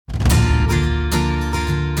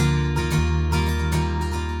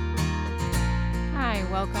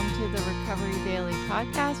Recovery Daily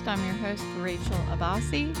Podcast. I'm your host, Rachel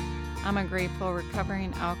Abbasi. I'm a grateful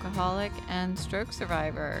recovering alcoholic and stroke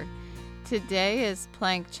survivor. Today is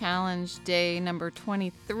Plank Challenge day number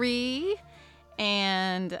 23,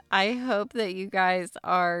 and I hope that you guys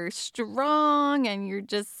are strong and you're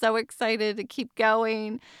just so excited to keep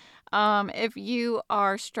going. If you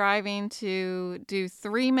are striving to do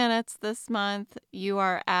 3 minutes this month, you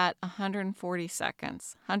are at 140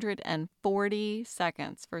 seconds, 140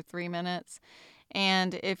 seconds for 3 minutes.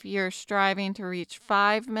 And if you're striving to reach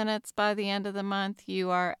 5 minutes by the end of the month, you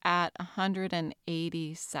are at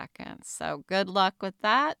 180 seconds. So good luck with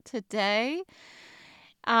that today.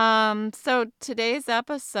 So today's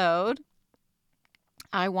episode,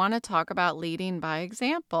 I want to talk about leading by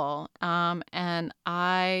example. And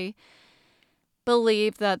I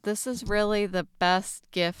believe that this is really the best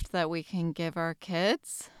gift that we can give our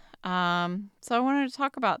kids. So I wanted to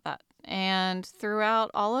talk about that. And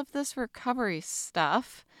throughout all of this recovery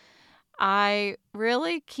stuff, I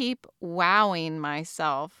really keep wowing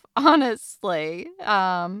myself, honestly.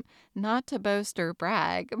 Not to boast or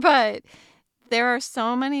brag, but there are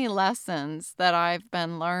so many lessons that I've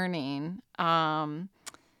been learning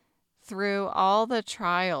through all the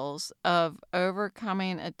trials of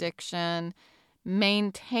overcoming addiction,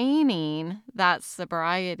 maintaining that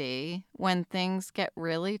sobriety when things get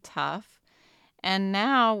really tough, and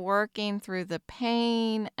now working through the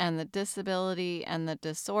pain and the disability and the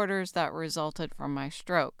disorders that resulted from my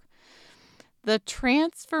stroke. The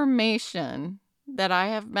transformation that I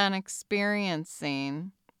have been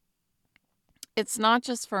experiencing, it's not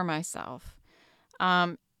just for myself.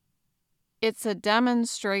 It's a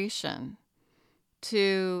demonstration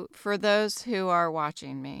for those who are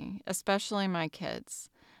watching me, especially my kids.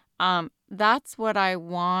 That's what I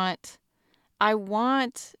want. I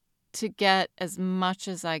want to get as much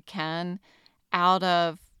as I can out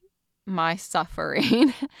of my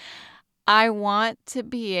suffering. I want to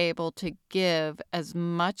be able to give as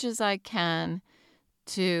much as I can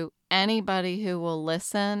to anybody who will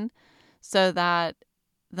listen so that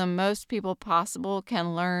the most people possible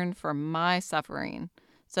can learn from my suffering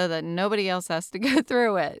so that nobody else has to go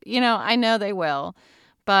through it. I know they will,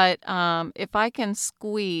 but if I can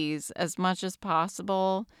squeeze as much as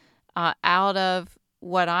possible out of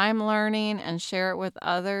what I'm learning and share it with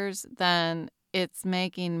others, then it's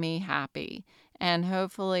making me happy. And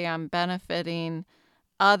hopefully I'm benefiting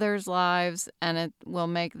others' lives and it will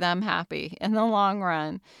make them happy in the long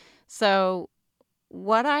run. So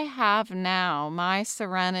what I have now, my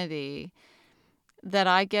serenity that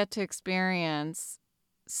I get to experience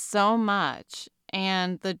so much,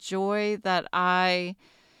 and the joy that I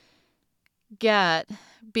get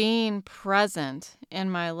being present in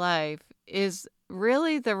my life is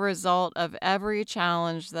really the result of every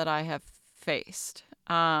challenge that I have faced.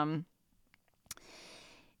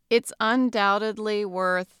 It's undoubtedly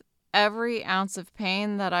worth every ounce of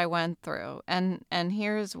pain that I went through. And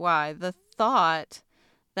here's why. The thought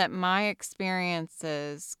that my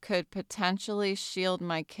experiences could potentially shield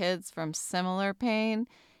my kids from similar pain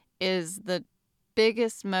is the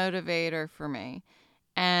biggest motivator for me.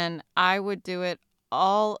 And I would do it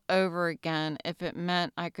all over again if it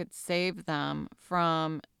meant I could save them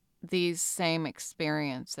from these same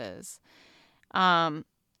experiences.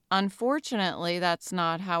 Unfortunately, that's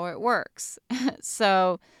not how it works.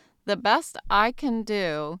 So the best I can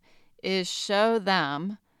do is show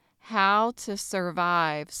them how to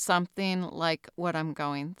survive something like what I'm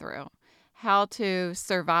going through, how to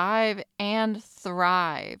survive and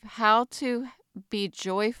thrive, how to be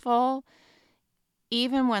joyful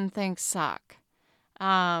even when things suck,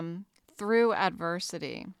 through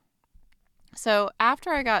adversity. So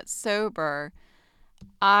after I got sober,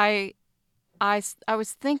 I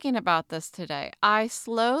was thinking about this today. I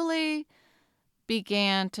slowly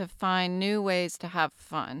began to find new ways to have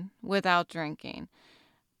fun without drinking.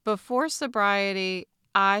 Before sobriety,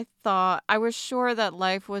 I was sure that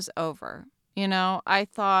life was over. I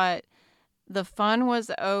thought the fun was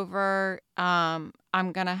over. I'm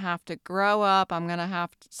going to have to grow up. I'm going to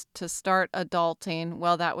have to start adulting.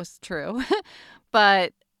 Well, that was true.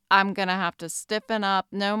 But I'm going to have to stiffen up.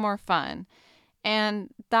 No more fun. And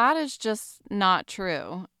that is just not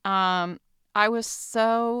true. I was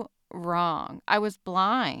so wrong. I was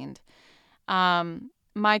blind.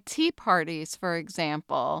 My tea parties, for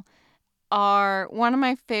example, are one of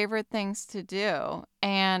my favorite things to do.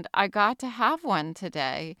 And I got to have one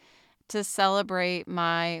today to celebrate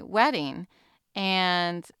my wedding.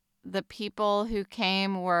 And the people who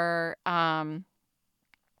came were my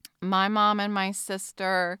mom and my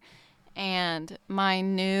sister and my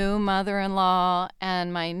new mother-in-law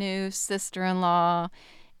and my new sister-in-law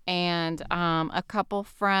and a couple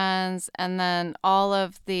friends, and then all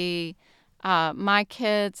of the my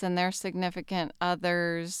kids and their significant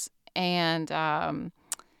others, and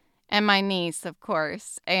my niece, of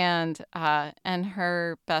course, and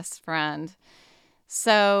her best friend.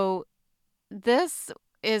 So this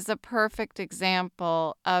is a perfect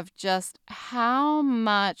example of just how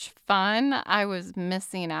much fun I was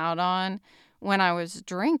missing out on when I was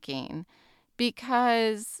drinking.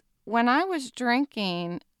 Because when I was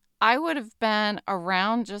drinking, I would have been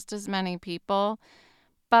around just as many people,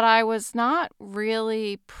 but I was not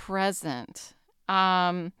really present.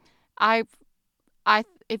 Um, I,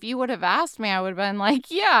 if you would have asked me, I would have been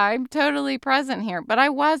like, yeah, I'm totally present here, but I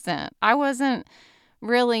wasn't. I wasn't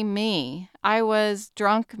really me. I was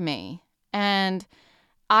drunk me. And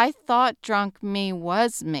I thought drunk me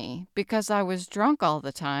was me because I was drunk all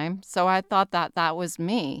the time. So I thought that that was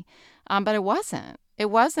me. But it wasn't. It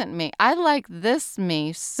wasn't me. I like this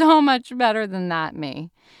me so much better than that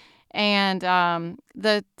me. And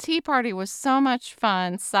the tea party was so much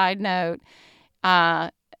fun. Side note, uh,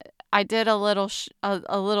 I did a little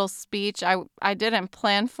a little speech. I didn't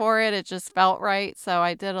plan for it. It just felt right. So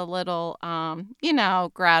I did a little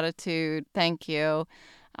gratitude, thank you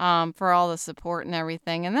for all the support and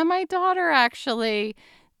everything. And then my daughter actually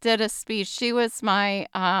did a speech. She was my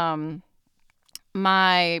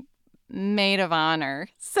maid of honor.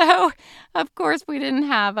 So, of course, we didn't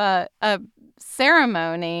have a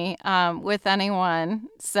ceremony with anyone.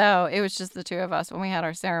 So it was just the two of us when we had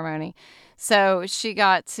our ceremony. So she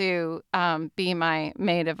got to be my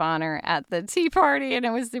maid of honor at the tea party, and it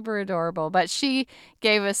was super adorable. But she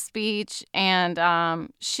gave a speech, and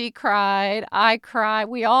she cried. I cried.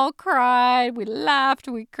 We all cried. We laughed.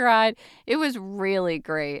 We cried. It was really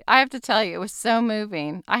great. I have to tell you, it was so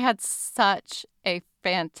moving. I had such a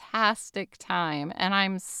fantastic time, and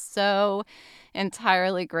I'm so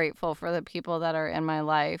entirely grateful for the people that are in my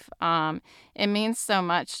life. It means so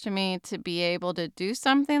much to me to be able to do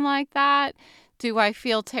something like that. Do I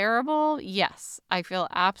feel terrible? Yes, I feel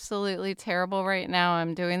absolutely terrible right now.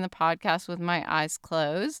 I'm doing the podcast with my eyes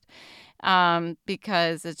closed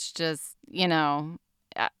because it's just,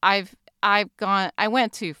 I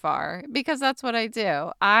went too far because that's what I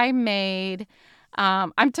do. I'm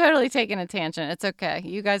totally taking a tangent. It's okay.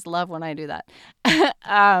 You guys love when I do that.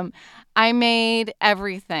 I made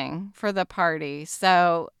everything for the party.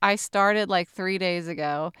 So I started like 3 days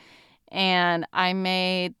ago, and I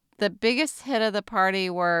made the biggest hit of the party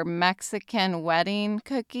were Mexican wedding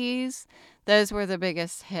cookies. Those were the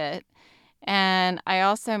biggest hit. And I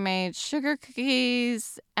also made sugar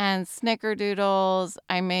cookies and snickerdoodles.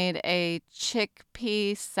 I made a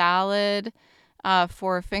chickpea salad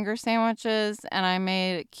for finger sandwiches, and I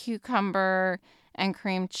made cucumber and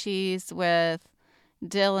cream cheese with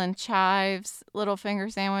dill and chives little finger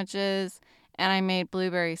sandwiches, and I made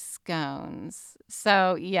blueberry scones.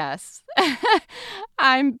 So, yes,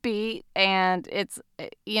 I'm beat, and it's,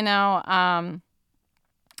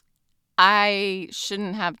 I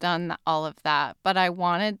shouldn't have done all of that, but I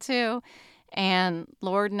wanted to. And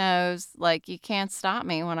Lord knows, like, you can't stop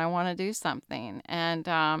me when I want to do something. And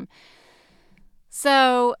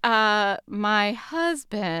so my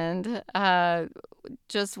husband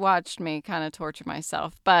just watched me kind of torture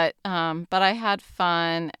myself, but I had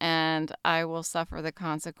fun, and I will suffer the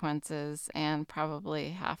consequences and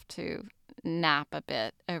probably have to nap a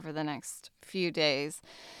bit over the next few days.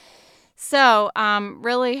 So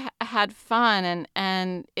really had fun,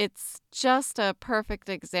 and it's just a perfect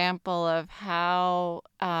example of how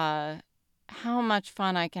much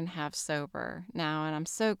fun I can have sober now, and I'm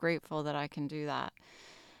so grateful that I can do that.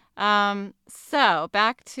 So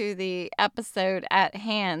back to the episode at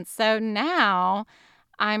hand. So now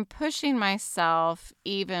I'm pushing myself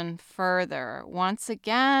even further. Once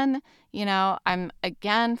again, I'm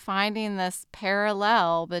again finding this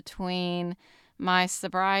parallel between my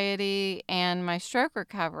sobriety and my stroke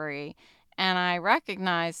recovery. And I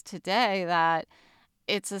recognize today that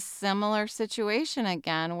it's a similar situation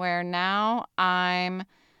again, where now I'm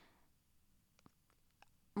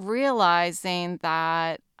realizing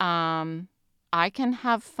that I can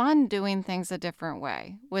have fun doing things a different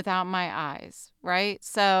way without my eyes, right?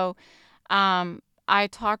 So I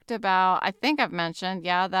talked about, I think I've mentioned,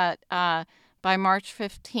 that by March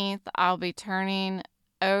 15th, I'll be turning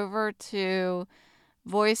over to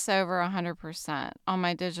voiceover 100% on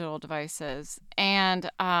my digital devices. And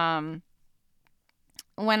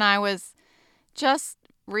when I was just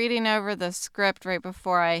reading over the script right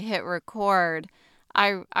before I hit record,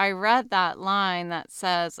 I read that line that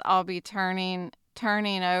says I'll be turning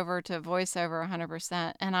over to voiceover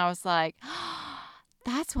 100%, and I was like,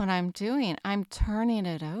 that's what I'm doing. I'm turning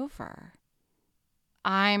it over.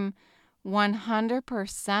 I'm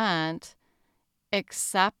 100%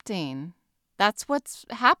 accepting. That's what's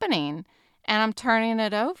happening. And I'm turning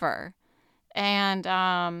it over. And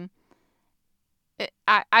I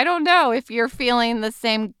don't know if you're feeling the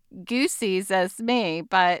same goosies as me,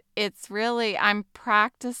 but it's really, I'm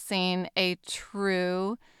practicing a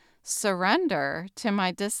true surrender to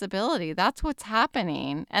my disability. That's what's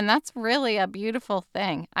happening. And that's really a beautiful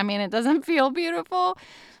thing. I mean, it doesn't feel beautiful,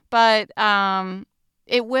 but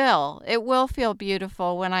it will. It will feel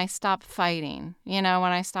beautiful when I stop fighting, when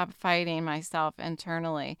I stop fighting myself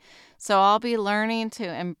internally. So I'll be learning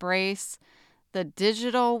to embrace the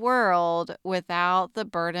digital world without the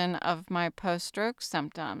burden of my post-stroke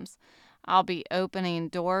symptoms. I'll be opening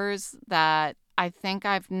doors that I think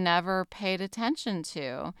I've never paid attention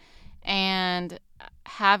to, and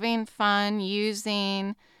having fun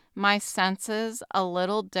using my senses a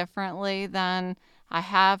little differently than I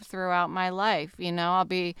have throughout my life. I'll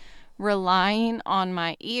be relying on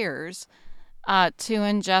my ears to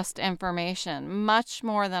ingest information much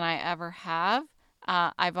more than I ever have.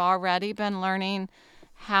 I've already been learning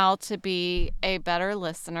how to be a better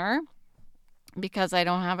listener because I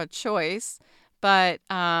don't have a choice, but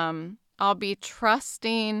I'll be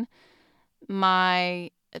trusting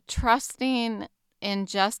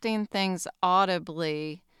ingesting things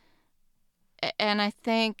audibly. And I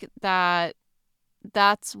think that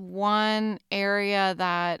that's one area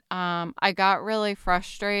that I got really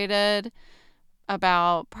frustrated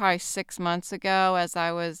about probably 6 months ago as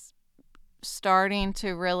I was starting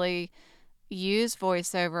to really use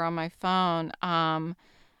voiceover on my phone.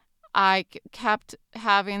 I kept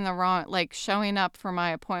having the wrong, like showing up for my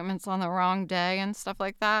appointments on the wrong day and stuff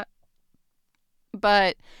like that.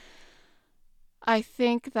 But I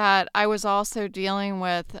think that I was also dealing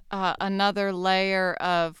with another layer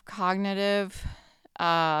of cognitive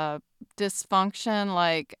dysfunction.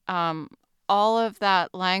 Like all of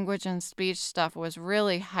that language and speech stuff was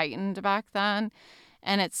really heightened back then.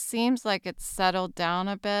 And it seems like it's settled down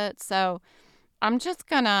a bit. So I'm just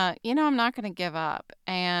gonna, I'm not gonna give up.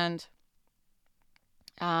 And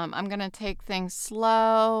I'm gonna take things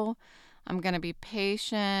slow. I'm gonna be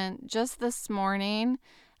patient. Just this morning,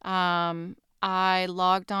 I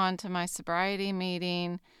logged on to my sobriety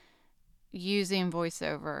meeting using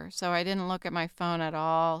voiceover. So I didn't look at my phone at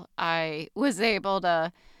all. I was able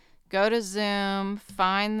to go to Zoom,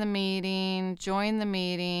 find the meeting, join the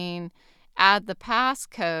meeting, add the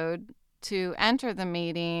passcode to enter the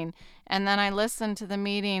meeting, and then I listened to the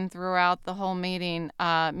meeting throughout the whole meeting,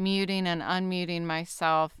 muting and unmuting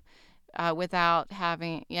myself with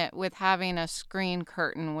having a screen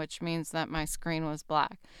curtain, which means that my screen was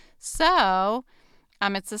black. So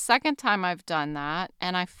it's the second time I've done that,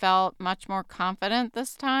 and I felt much more confident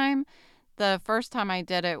this time. The first time I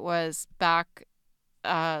did it was back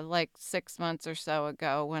like 6 months or so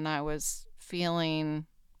ago when I was feeling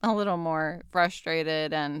a little more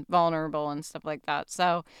frustrated and vulnerable and stuff like that.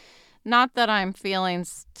 So not that I'm feeling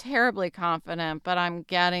terribly confident, but I'm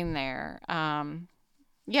getting there.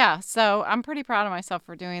 Yeah, so I'm pretty proud of myself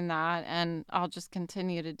for doing that, and I'll just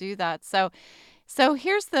continue to do that. So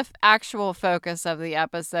here's the actual focus of the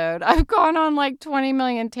episode. I've gone on like 20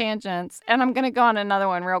 million tangents, and I'm going to go on another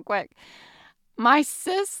one real quick. My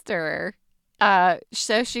sister,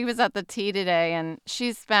 so she was at the tea today, and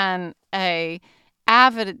she's been an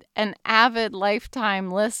avid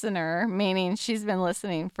lifetime listener, meaning she's been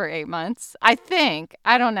listening for 8 months. I think.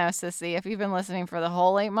 I don't know, Sissy, if you've been listening for the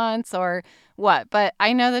whole 8 months or what, but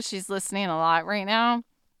I know that she's listening a lot right now.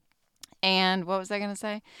 And what was I going to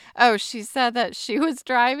say? Oh, she said that she was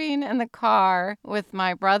driving in the car with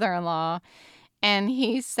my brother-in-law, and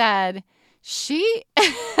he said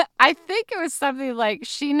I think it was something like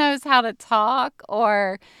she knows how to talk,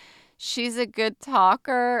 or she's a good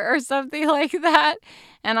talker or something like that.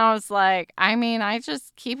 And I was like, I mean, I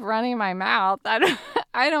just keep running my mouth. I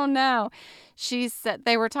don't know. She said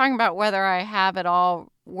they were talking about whether I have it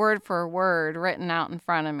all word for word written out in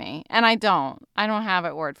front of me. And I don't. I don't have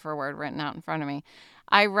it word for word written out in front of me.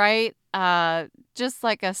 I write just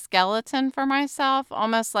like a skeleton for myself,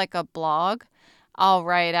 almost like a blog. I'll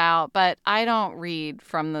write out, but I don't read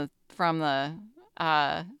from the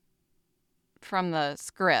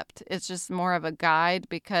script. It's just more of a guide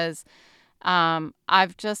because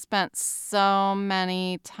I've just spent so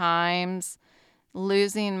many times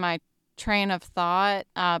losing my train of thought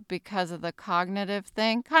because of the cognitive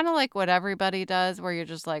thing, kind of like what everybody does, where you're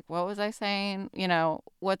just like, what was I saying?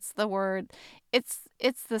 What's the word? It's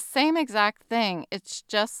the same exact thing. It's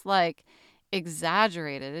just like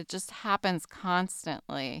exaggerated. It just happens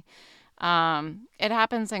constantly. It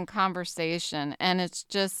happens in conversation, and it's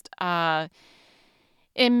just,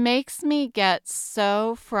 it makes me get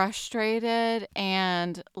so frustrated,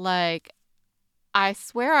 and like, I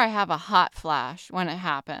swear I have a hot flash when it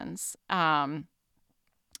happens.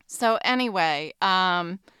 So anyway,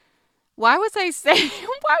 why was I saying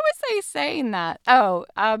why was I saying that? Oh,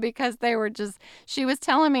 because they were just she was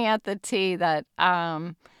telling me at the tea that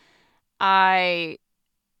I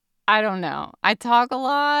I don't know. I talk a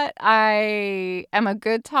lot. I am a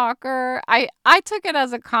good talker. I took it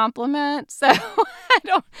as a compliment, so I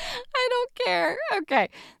don't care. Okay.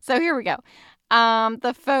 So here we go.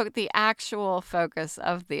 The actual focus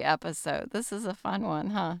of the episode. This is a fun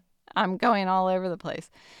one, huh? I'm going all over the place.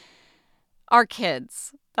 Our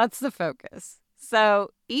kids. That's the focus.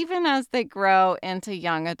 So even as they grow into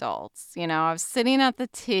young adults, I was sitting at the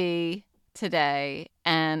tea today,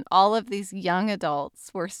 and all of these young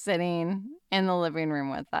adults were sitting in the living room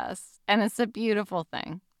with us. And it's a beautiful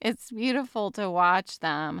thing. It's beautiful to watch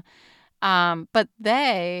them. But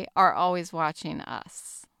they are always watching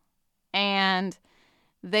us. And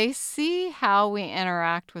they see how we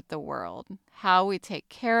interact with the world, how we take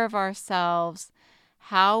care of ourselves,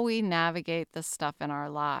 how we navigate the stuff in our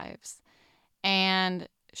lives. And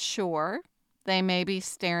sure, they may be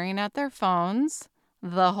staring at their phones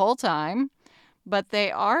the whole time, but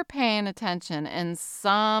they are paying attention in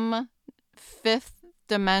some fifth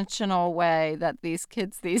dimensional way that these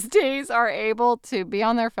kids these days are able to be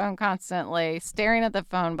on their phone constantly, staring at the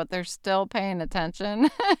phone, but they're still paying attention.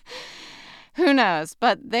 Who knows?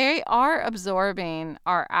 But they are absorbing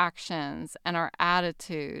our actions and our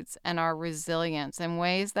attitudes and our resilience in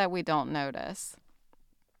ways that we don't notice.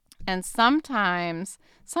 And sometimes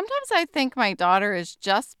I think my daughter is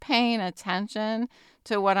just paying attention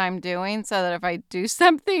to what I'm doing so that if I do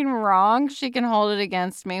something wrong, she can hold it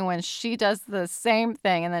against me when she does the same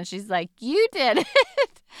thing. And then she's like, "You did it."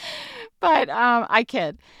 But I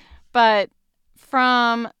kid. But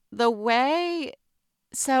from the way,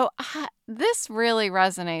 this really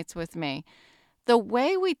resonates with me. The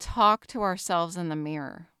way we talk to ourselves in the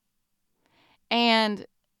mirror. And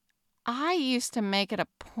I used to make it a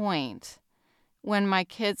point when my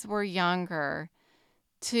kids were younger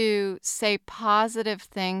to say positive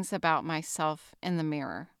things about myself in the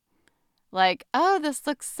mirror. Like, "Oh, this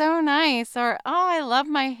looks so nice," or, "Oh, I love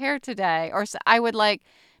my hair today." Or I would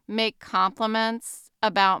make compliments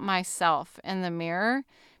about myself in the mirror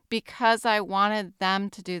because I wanted them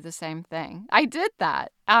to do the same thing. I did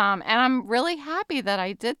that. And I'm really happy that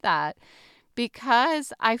I did that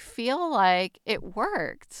because I feel like it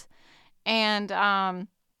worked. And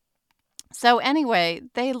so anyway,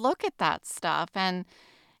 they look at that stuff and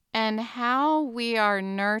how we are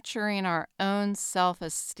nurturing our own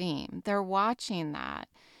self-esteem. They're watching that.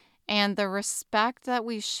 And the respect that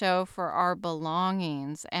we show for our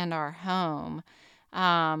belongings and our home.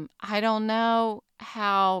 I don't know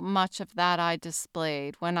how much of that I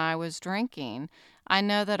displayed when I was drinking. I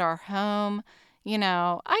know that our home,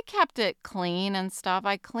 I kept it clean and stuff.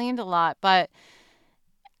 I cleaned a lot, but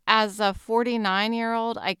as a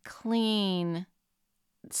 49-year-old, I clean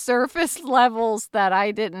surface levels that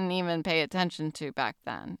I didn't even pay attention to back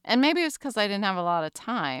then. And maybe it's because I didn't have a lot of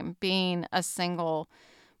time being a single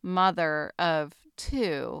mother of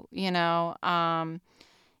two,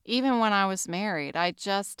 even when I was married, I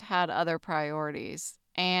just had other priorities.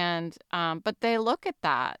 And but they look at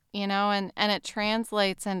that, and it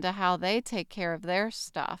translates into how they take care of their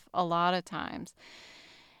stuff a lot of times.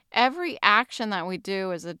 Every action that we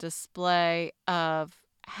do is a display of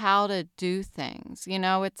how to do things.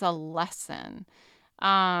 It's a lesson.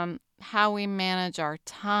 How we manage our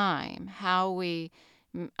time, how we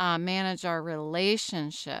manage our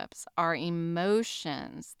relationships, our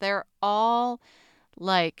emotions. They're all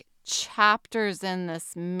like chapters in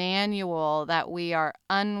this manual that we are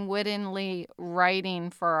unwittingly writing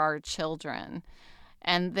for our children.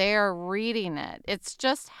 And they're reading it. It's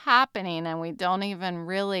just happening, and we don't even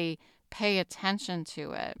really pay attention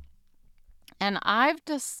to it. And I've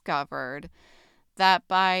discovered that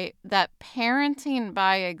parenting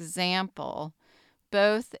by example,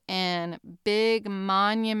 both in big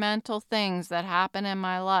monumental things that happen in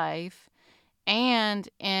my life and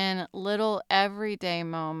in little everyday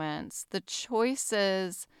moments, the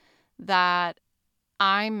choices that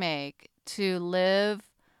I make to live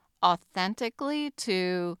authentically,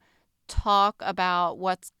 to talk about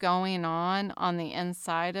what's going on the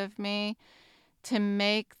inside of me, to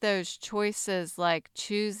make those choices like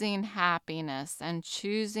choosing happiness and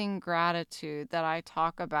choosing gratitude that I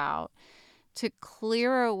talk about, to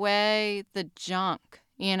clear away the junk.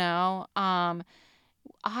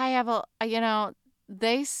 I have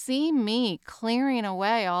they see me clearing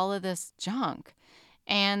away all of this junk,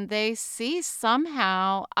 and they see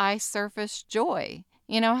somehow I surface joy.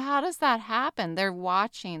 How does that happen? They're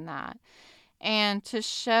watching that. And to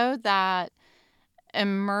show that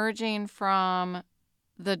emerging from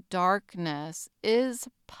the darkness is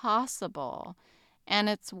possible, and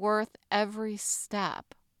it's worth every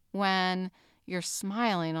step when you're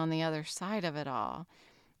smiling on the other side of it all.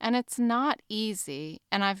 And it's not easy,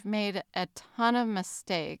 and I've made a ton of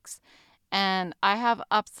mistakes, and I have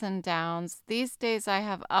ups and downs. These days I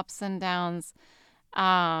have ups and downs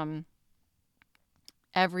um,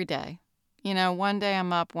 every day. One day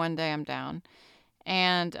I'm up, one day I'm down.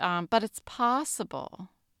 And but it's possible.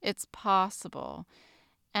 It's possible.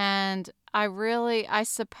 And I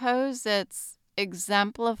suppose it's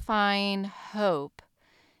exemplifying hope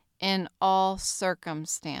in all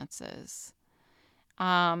circumstances.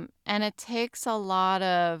 And it takes a lot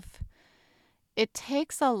of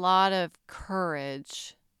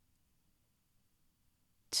courage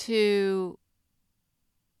to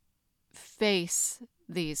face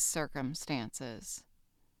these circumstances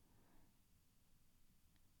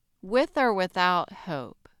with or without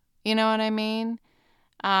hope. You know what I mean?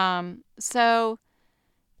 So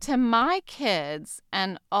to my kids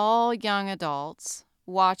and all young adults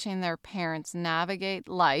watching their parents navigate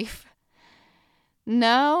life,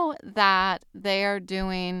 know that they are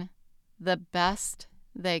doing the best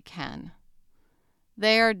they can.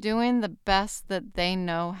 They are doing the best that they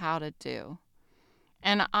know how to do.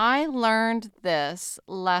 And I learned this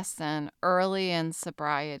lesson early in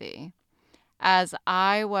sobriety as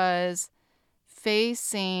I was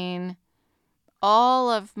facing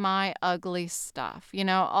all of my ugly stuff,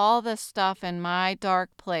 all the stuff in my dark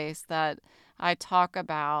place that I talk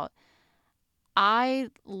about. I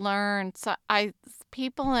learned,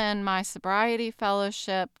 people in my sobriety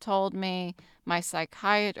fellowship told me, my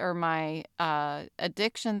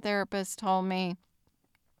addiction therapist told me,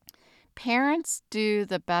 parents do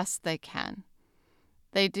the best they can.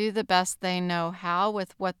 They do the best they know how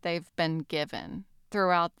with what they've been given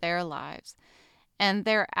throughout their lives. And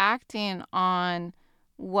they're acting on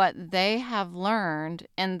what they have learned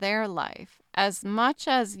in their life. As much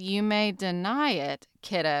as you may deny it,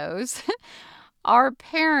 kiddos, our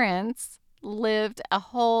parents lived a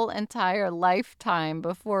whole entire lifetime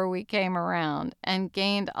before we came around and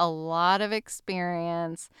gained a lot of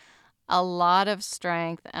experience, a lot of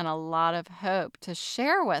strength, and a lot of hope to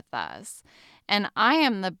share with us. And I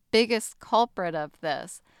am the biggest culprit of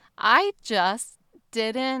this. I just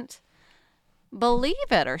didn't believe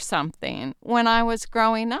it or something when I was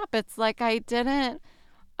growing up. It's like I didn't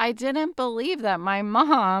believe that my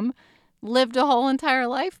mom lived a whole entire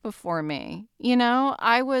life before me.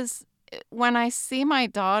 When I see my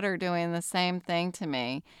daughter doing the same thing to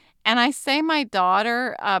me, and I say my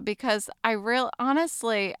daughter because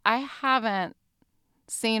honestly, I haven't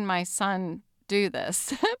seen my son do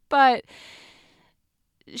this, but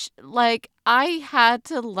I had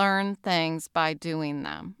to learn things by doing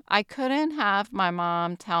them. I couldn't have my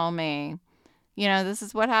mom tell me, this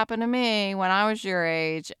is what happened to me when I was your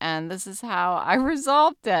age, and this is how I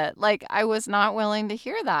resolved it. I was not willing to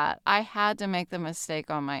hear that. I had to make the mistake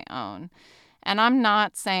on my own. And I'm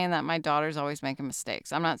not saying that my daughter's always making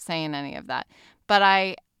mistakes. I'm not saying any of that. But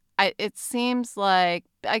it seems like,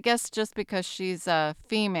 I guess just because she's a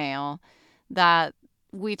female, that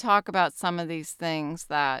we talk about some of these things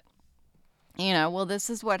that, well, this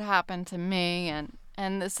is what happened to me,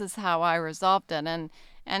 and this is how I resolved it,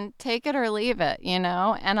 and take it or leave it, and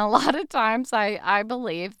a lot of times I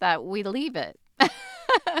believe that we leave it.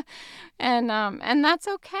 And that's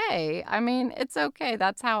okay. I mean, it's okay.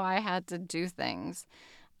 That's how I had to do things.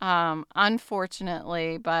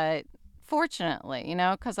 Unfortunately, but fortunately,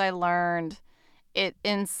 because I learned, it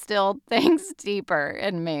instilled things deeper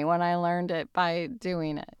in me when I learned it by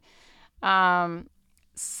doing it.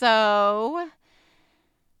 So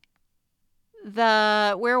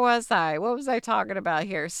where was I? What was I talking about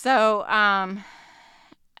here? So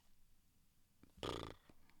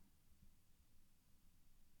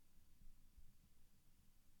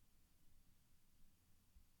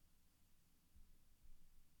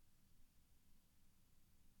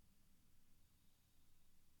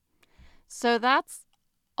that's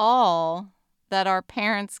all that our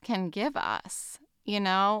parents can give us,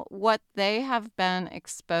 what they have been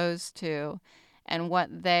exposed to and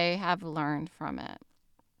what they have learned from it.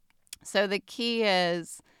 So the key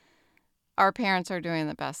is our parents are doing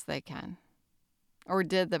the best they can, or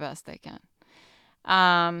did the best they can.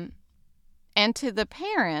 And to the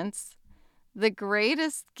parents, the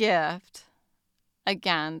greatest gift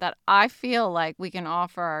again, that I feel like we can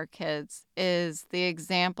offer our kids is the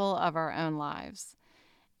example of our own lives.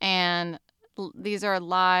 And these are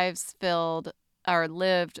lives filled or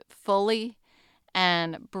lived fully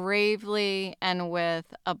and bravely and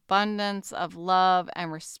with abundance of love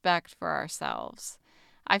and respect for ourselves.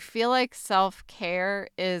 I feel like self-care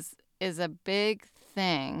is a big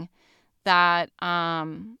thing that I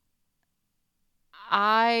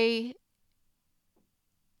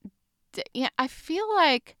yeah, I feel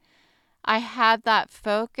like I had that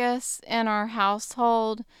focus in our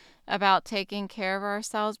household about taking care of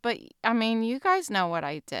ourselves, but I mean, you guys know what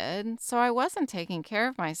I did. So I wasn't taking care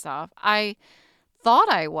of myself. I thought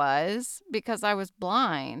I was because I was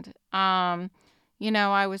blind. I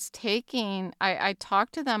was I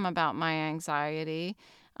talked to them about my anxiety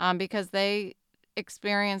because they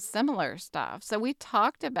experienced similar stuff. So we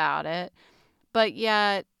talked about it, but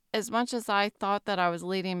yet, as much as I thought that I was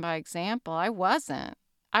leading by example, I wasn't.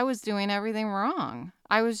 I was doing everything wrong.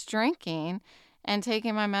 I was drinking and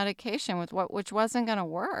taking my medication which wasn't going to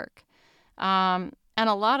work. And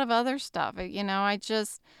a lot of other stuff.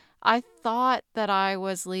 I thought that I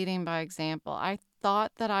was leading by example. I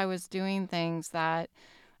thought that I was doing things that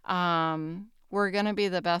were going to be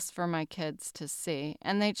the best for my kids to see,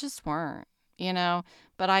 and they just weren't, you know.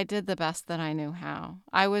 But I did the best that I knew how.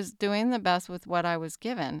 I was doing the best with what I was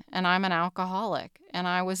given, and I'm an alcoholic, and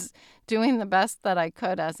I was doing the best that I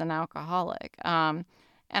could as an alcoholic. And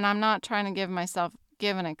I'm not trying to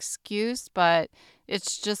give an excuse, but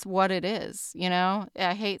it's just what it is, you know?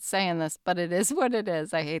 I hate saying this, but it is what it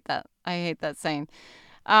is. I hate that. I hate that saying.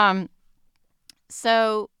 Um,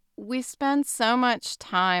 so we spend so much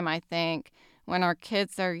time, I think, when our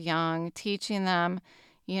kids are young, teaching them,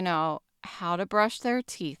 how to brush their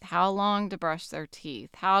teeth, how long to brush their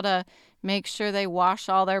teeth, how to make sure they wash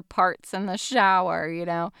all their parts in the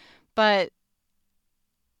shower. But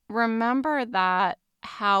remember that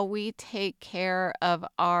how we take care of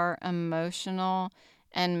our emotional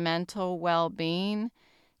and mental well-being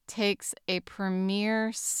takes a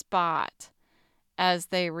premier spot as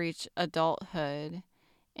they reach adulthood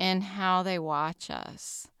in how they watch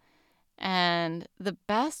us. And the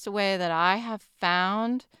best way that I have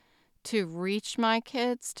found to reach my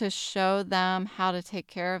kids, to show them how to take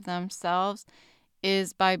care of themselves,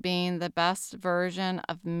 is by being the best version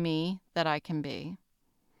of me that I can be.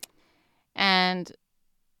 And,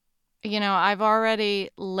 I've already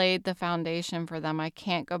laid the foundation for them. I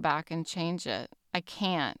can't go back and change it. I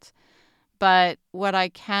can't. But what I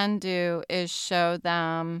can do is show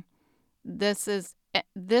them this is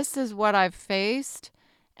what I've faced,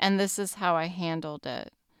 and this is how I handled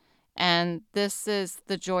it. And this is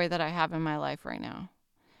the joy that I have in my life right now.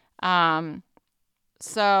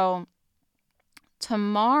 So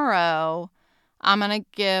tomorrow, I'm going to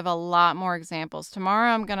give a lot more examples. Tomorrow,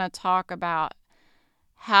 I'm going to talk about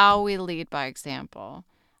how we lead by example.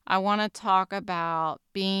 I want to talk about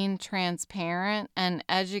being transparent and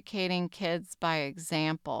educating kids by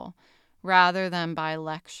example rather than by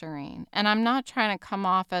lecturing. And I'm not trying to come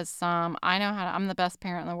off as I'm the best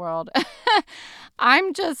parent in the world.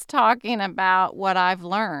 I'm just talking about what I've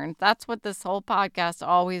learned. That's what this whole podcast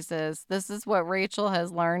always is. This is what Rachel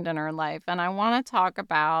has learned in her life. And I want to talk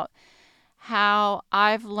about how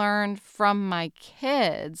I've learned from my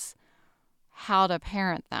kids how to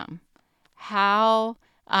parent them,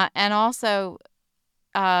 and also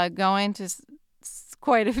going to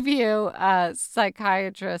quite a few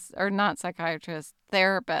psychiatrists, or not psychiatrists,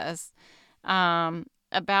 therapists,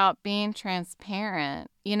 about being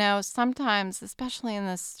transparent. Sometimes, especially in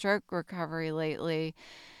this stroke recovery lately,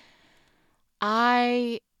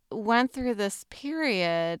 I went through this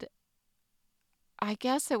period, I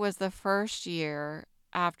guess it was the first year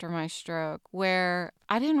after my stroke, where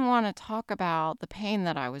I didn't want to talk about the pain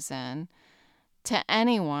that I was in to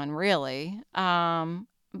anyone, really.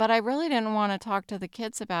 But I really didn't want to talk to the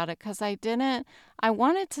kids about it because I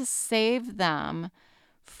wanted to save them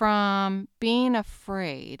from being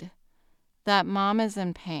afraid that mom is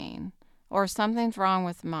in pain or something's wrong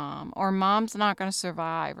with mom or mom's not going to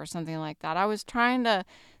survive or something like that. I was trying to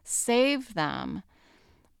save them.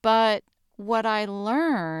 But what I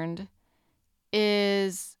learned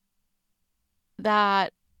is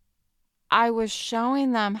that I was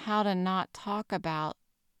showing them how to not talk about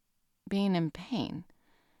being in pain.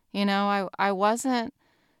 I wasn't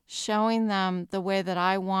showing them the way that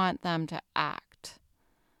I want them to act.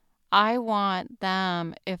 I want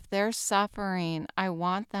them, if they're suffering, I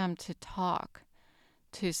want them to talk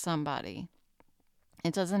to somebody.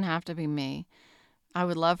 It doesn't have to be me. I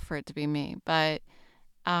would love for it to be me, but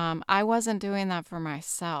I wasn't doing that for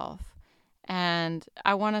myself. And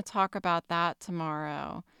I want to talk about that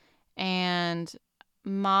tomorrow. And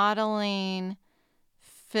modeling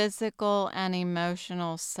physical and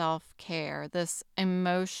emotional self-care, this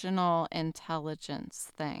emotional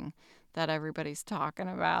intelligence thing that everybody's talking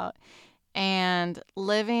about, and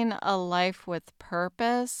living a life with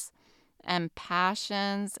purpose and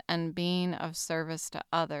passions and being of service to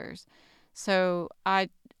others. So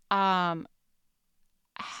um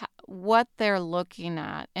what they're looking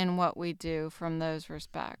at in what we do from those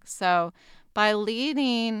respects. So by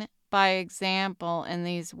leading by example in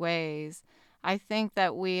these ways, I think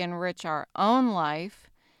that we enrich our own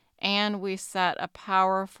life and we set a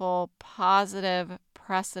powerful, positive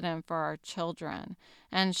precedent for our children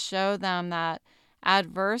and show them that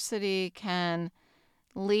adversity can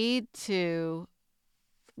lead to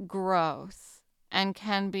growth and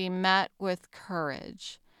can be met with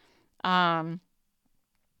courage. Um,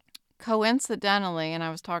 Coincidentally, and I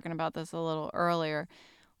was talking about this a little earlier,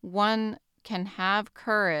 one can have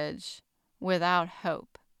courage without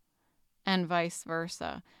hope and vice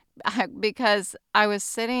versa. Because I was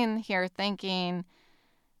sitting here thinking,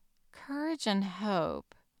 courage and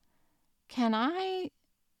hope, can I,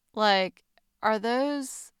 like, are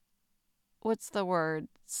those, what's the word,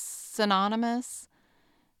 synonymous?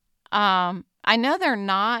 I know they're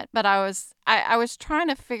not, but I was trying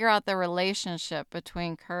to figure out the relationship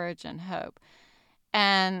between courage and hope.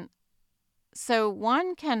 And so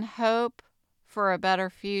one can hope for a better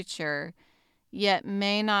future, yet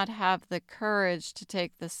may not have the courage to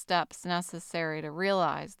take the steps necessary to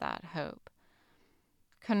realize that hope.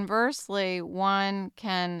 Conversely, one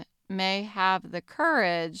may have the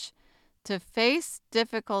courage to face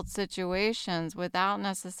difficult situations without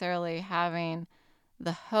necessarily having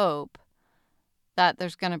the hope that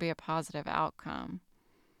there's going to be a positive outcome.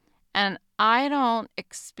 And I don't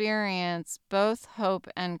experience both hope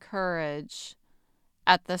and courage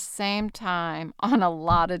at the same time on a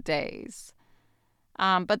lot of days.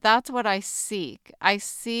 But that's what I seek. I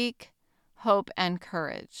seek hope and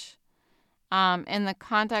courage. In the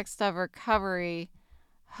context of recovery,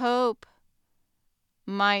 hope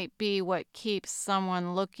might be what keeps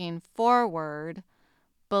someone looking forward,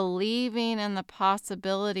 believing in the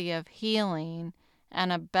possibility of healing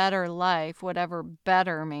and a better life, whatever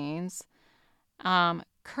better means.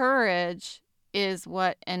 Courage is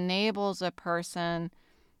what enables a person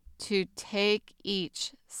to take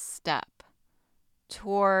each step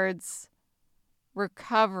towards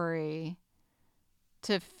recovery,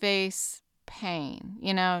 to face pain,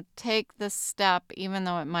 take the step even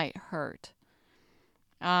though it might hurt,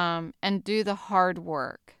 and do the hard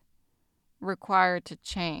work required to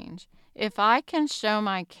change. If I can show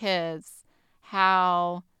my kids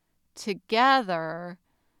how together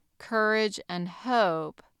courage and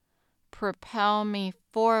hope propel me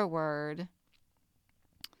forward,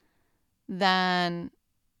 then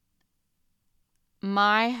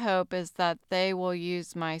my hope is that they will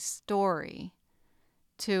use my story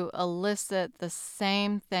to elicit the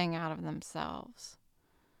same thing out of themselves.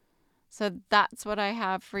 So that's what I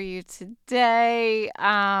have for you today.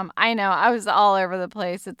 I know I was all over the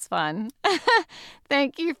place. It's fun.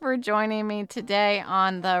 Thank you for joining me today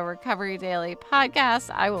on the Recovery Daily podcast.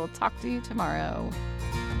 I will talk to you tomorrow.